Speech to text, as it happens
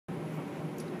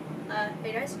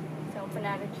Hey guys, Film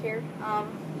Fanatic here.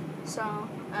 Started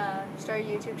a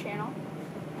YouTube channel.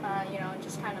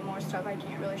 Just kind of more stuff I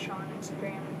can't really show on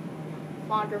Instagram.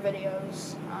 Longer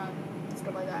videos,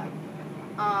 stuff like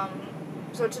that.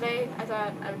 So today I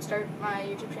thought I would start my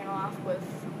YouTube channel off with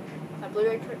my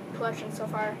Blu-Ray collection so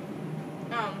far.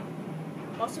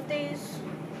 Most of these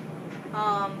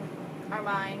are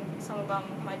mine. Some of them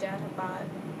my dad had bought.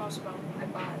 Most of them I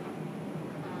bought.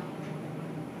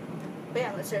 But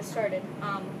yeah, let's get started.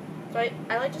 So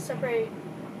I like to separate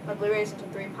my Blu-rays into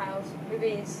 3 piles.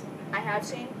 Movies I have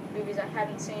seen, movies I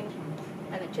haven't seen,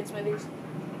 and then kids' movies.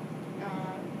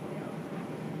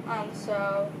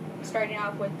 So starting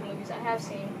off with the movies I have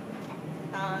seen,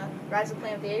 Rise of the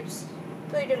Planet of the Apes,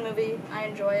 really good movie. I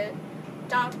enjoy it.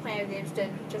 Dawn of the Planet of the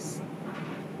Apes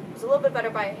was a little bit better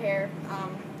by a hair.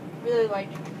 Really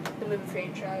liked the movie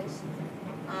franchise.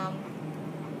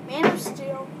 Man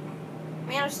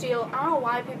of Steel, I don't know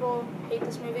why people hate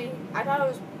this movie. I thought it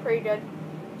was pretty good.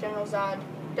 General Zod,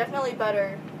 definitely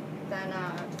better than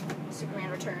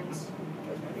Superman Returns,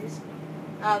 those movies.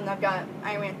 I've got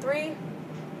Iron Man 3.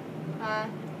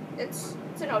 It's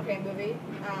an okay movie.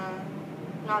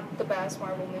 Not the best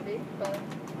Marvel movie, but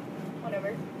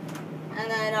whatever.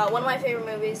 And then one of my favorite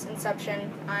movies,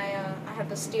 Inception. I have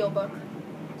the Steelbook,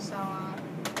 so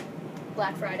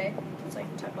Black Friday. It's like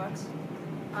 $10.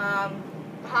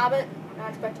 The Hobbit,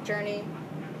 Unexpected Journey.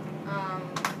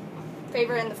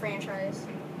 Favorite in the franchise.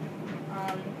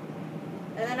 And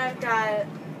then I've got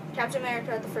Captain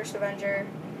America, the First Avenger.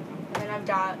 And then I've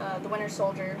got The Winter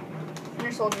Soldier.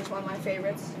 Winter Soldier is one of my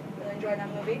favorites. Really enjoyed that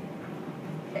movie.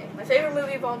 Okay, my favorite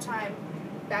movie of all time,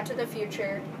 Back to the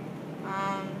Future.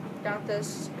 Got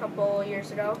this a couple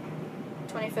years ago.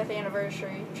 25th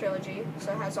anniversary trilogy,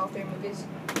 so it has all 3 movies.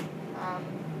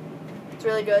 It's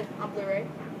really good on Blu-ray.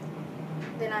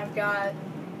 Then I've got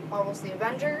Marvel's The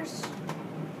Avengers.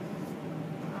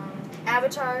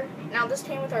 Avatar. Now this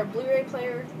came with our Blu-ray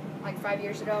player like 5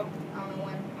 years ago. I don't know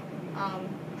when.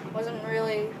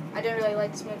 I didn't really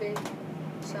like this movie,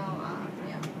 so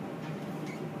yeah.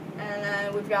 And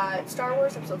then we've got Star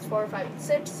Wars Episodes 4, 5, and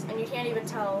 6, and you can't even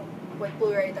tell with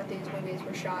Blu-ray that these movies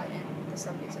were shot in the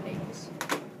 70s and 80s.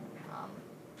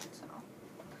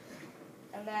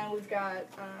 And then we've got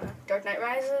Dark Knight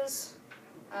Rises.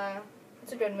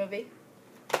 It's a good movie.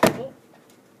 Ooh,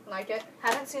 like it.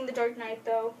 Haven't seen The Dark Knight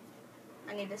though.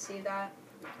 I need to see that.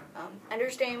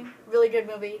 Ender's Game, really good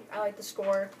movie. I like the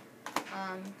score,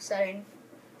 setting,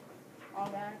 all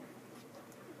that.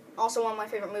 Also, one of my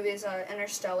favorite movies,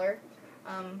 Interstellar.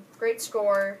 Great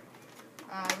score.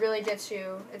 Really gets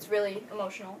you. It's really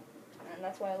emotional, and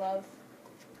that's why I love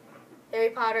Harry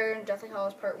Potter and Deathly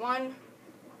Hallows Part 1.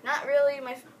 Not really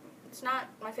it's not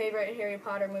my favorite Harry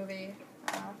Potter movie.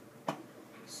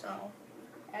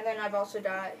 And then I've also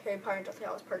got Harry Potter and Deathly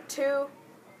Hallows Part 2.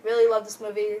 Really love this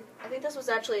movie. I think this was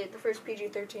actually the first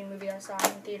PG-13 movie I saw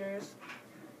in theaters.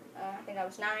 I think I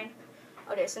was 9.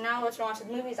 Okay, so now let's go on to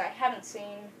the movies I haven't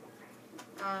seen.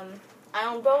 I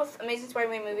own both Amazing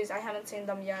Spider-Man movies. I haven't seen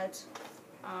them yet.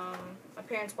 My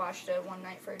parents watched it one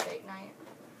night for a date night.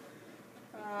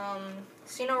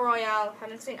 Casino Royale.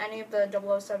 Haven't seen any of the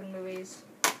 007 movies.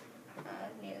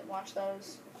 Need to watch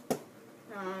those.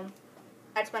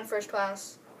 X-Men First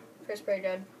Class. First pretty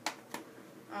good.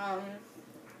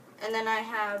 And then I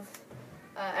have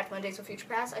X-Men Days of Future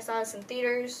Past. I saw this in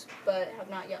theaters, but have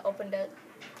not yet opened it.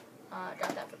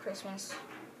 Got that for Christmas.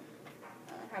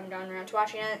 Haven't gotten around to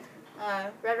watching it.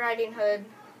 Red Riding Hood.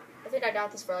 I think I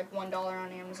got this for like $1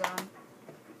 on Amazon.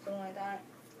 Something like that.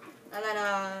 And then,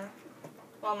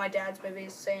 one of my dad's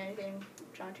movies, Say Anything,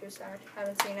 John Cusack.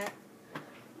 Haven't seen it.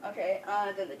 Okay,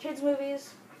 then the kids'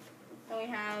 movies. Then we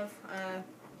have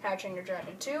How to Train Your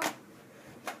Dragon 2.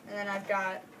 And then I've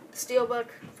got the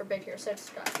Steelbook for Big Hero 6,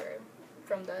 got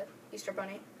from the Easter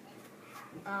Bunny.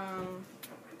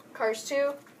 Cars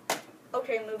 2,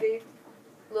 okay movie.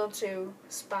 A little too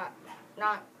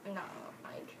not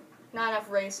enough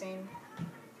racing.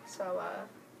 So,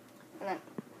 and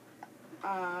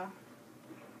then,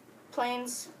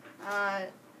 Planes,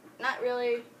 not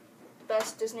really the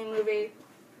best Disney movie,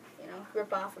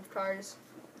 rip off of Cars.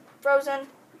 Frozen,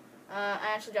 I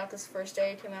actually got this first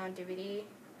day, it came out on DVD.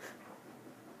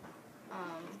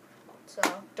 So,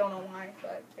 don't know why,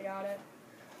 but I got it.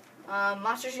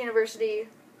 Monsters University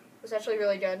was actually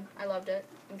really good. I loved it,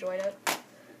 enjoyed it.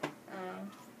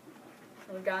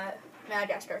 We've got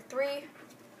Madagascar 3.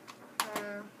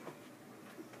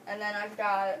 And then I've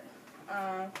got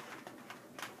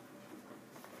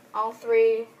all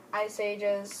 3 Ice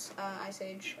Ages, Ice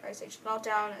Age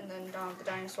Meltdown, and then Dawn of the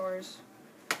Dinosaurs.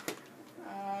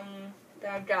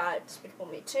 Then I've got Despicable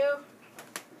Me 2.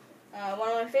 One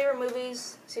of my favorite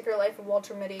movies, Secret Life of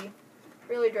Walter Mitty.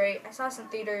 Really great. I saw this in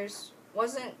theaters.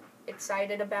 Wasn't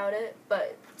excited about it,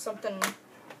 but something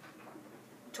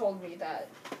told me that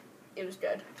it was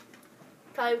good.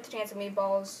 Probably with a Chance of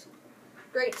Meatballs.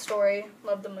 Great story.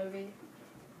 Love the movie.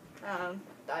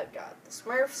 I've got The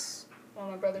Smurfs, one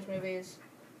of my brother's movies.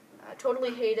 I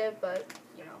totally hate it, but,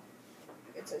 you know,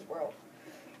 it's his world.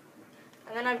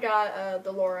 And then I've got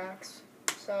The Lorax.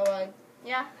 So,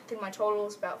 yeah, I think my total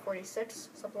is about 46,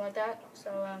 something like that.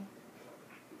 So,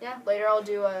 yeah, later I'll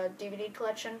do a DVD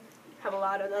collection. Have a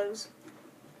lot of those.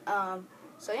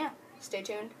 So, yeah, stay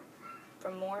tuned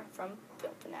for more from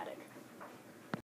Film Fanatic.